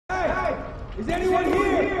Is anyone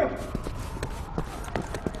here?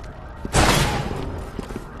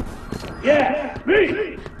 Yeah,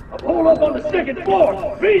 me! I'm holed up on the second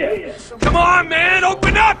floor! Me it! Come on, man!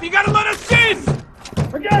 Open up! You gotta let us in!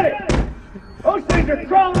 Forget it! Those things are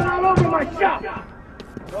crawling all over my shop!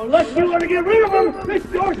 So unless you want to get rid of them, this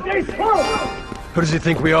door stays closed! Who does he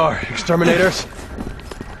think we are? Exterminators?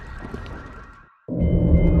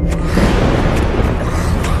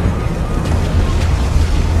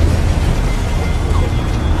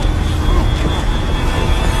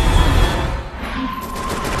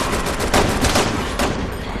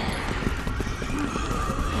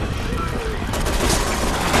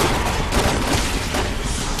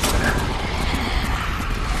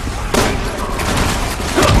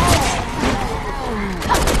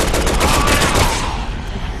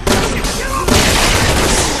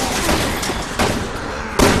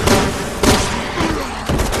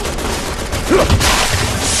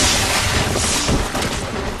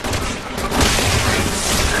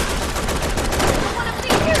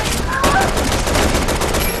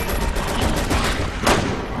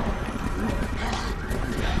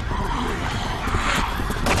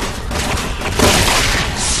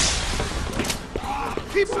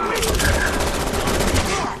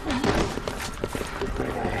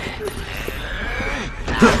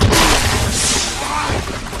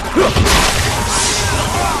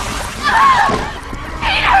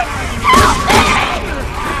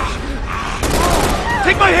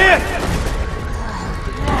 Take my hand!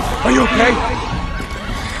 Are you okay?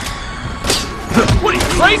 What, are you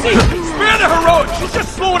crazy? Spare the heroics! She's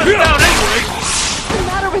just slowing us down anyway! What's the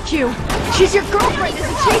matter with you? She's your girlfriend,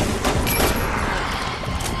 isn't she?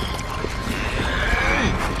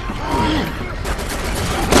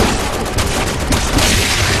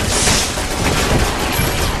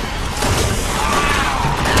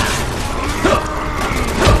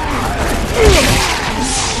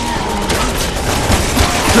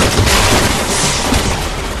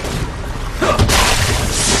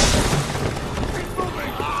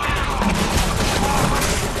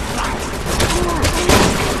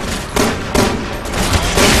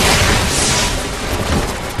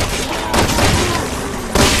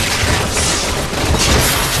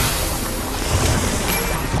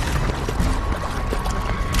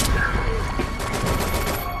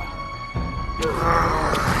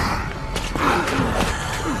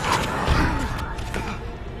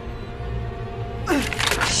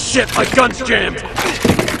 Shit, my gun's jammed!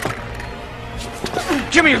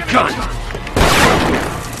 Give me your gun!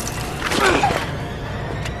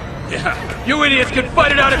 Yeah, you idiots can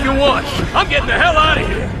fight it out if you want! I'm getting the hell out of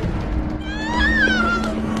here!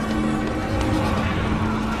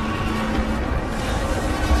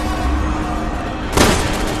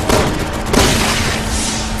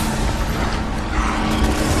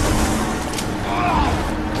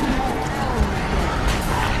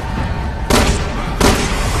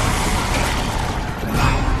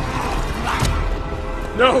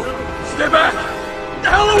 No! Stay back! Get the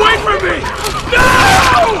hell away from me!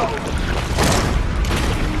 No!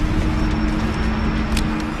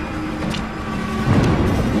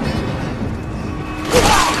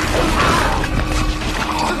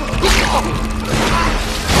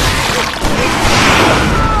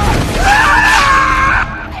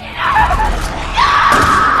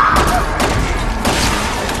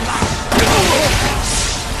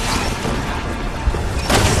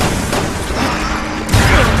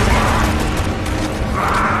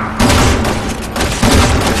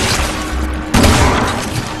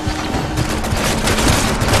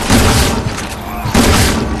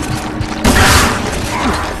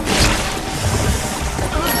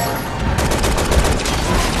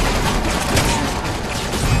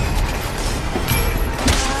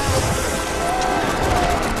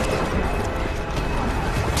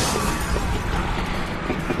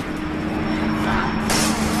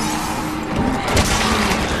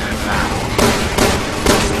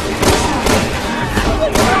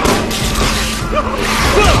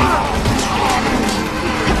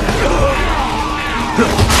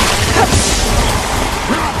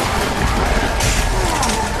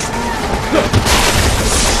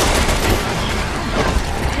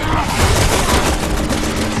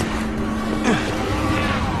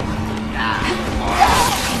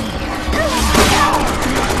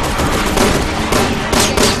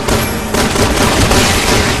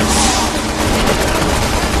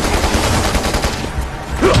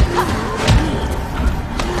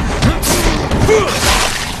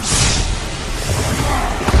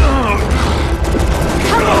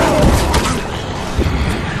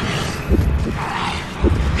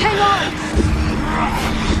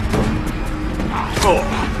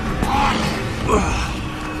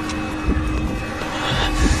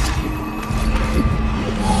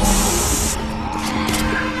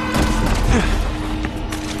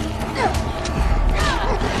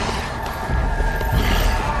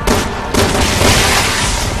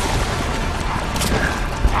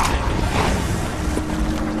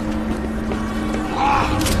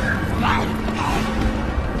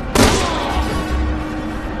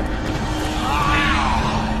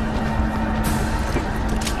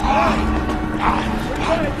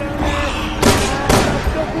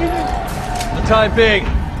 Time being.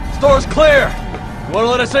 Store's clear. You want to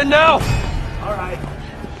let us in now? All right.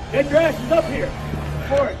 Get your asses up here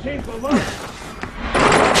before it changes my mind.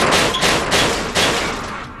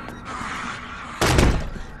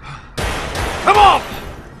 Come on!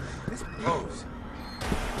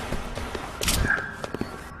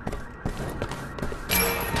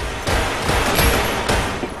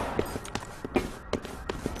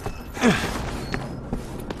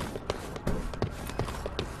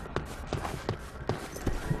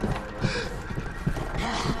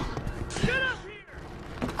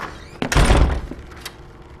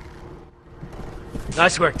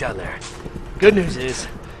 Nice work down there. Good news is,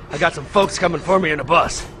 I got some folks coming for me in a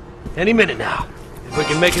bus. Any minute now. If we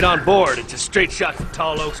can make it on board, it's a straight shot from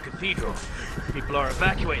Tall Oaks Cathedral. People are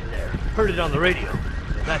evacuating there. Heard it on the radio.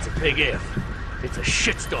 And that's a big if. It's a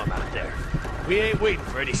shitstorm out there. We ain't waiting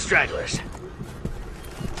for any stragglers.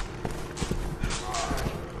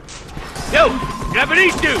 Yo!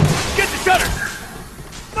 Japanese dude! Get the shutter!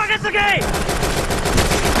 Fuck, it's the game!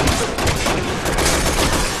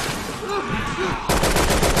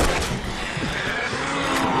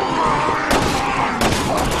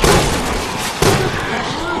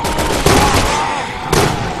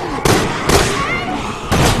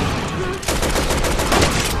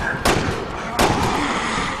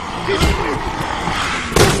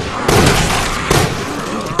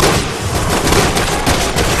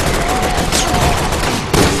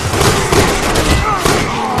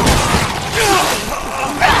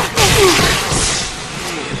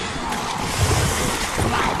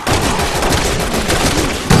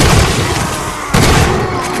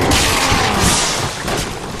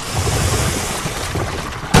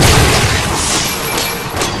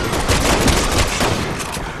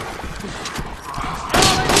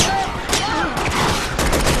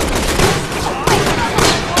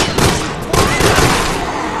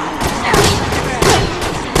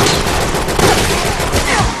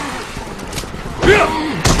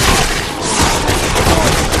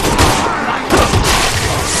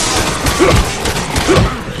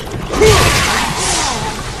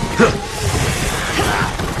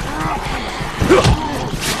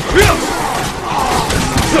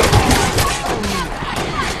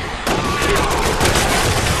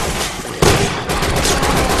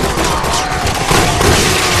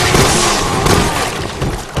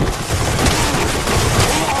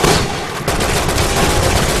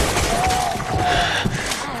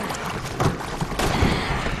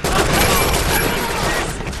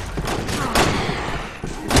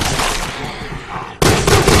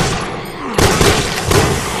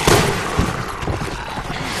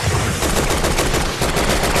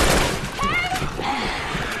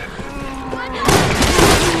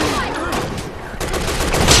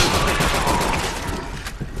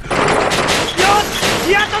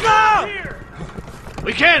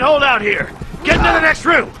 We can't hold out here! Get into the next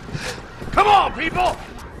room! Come on, people!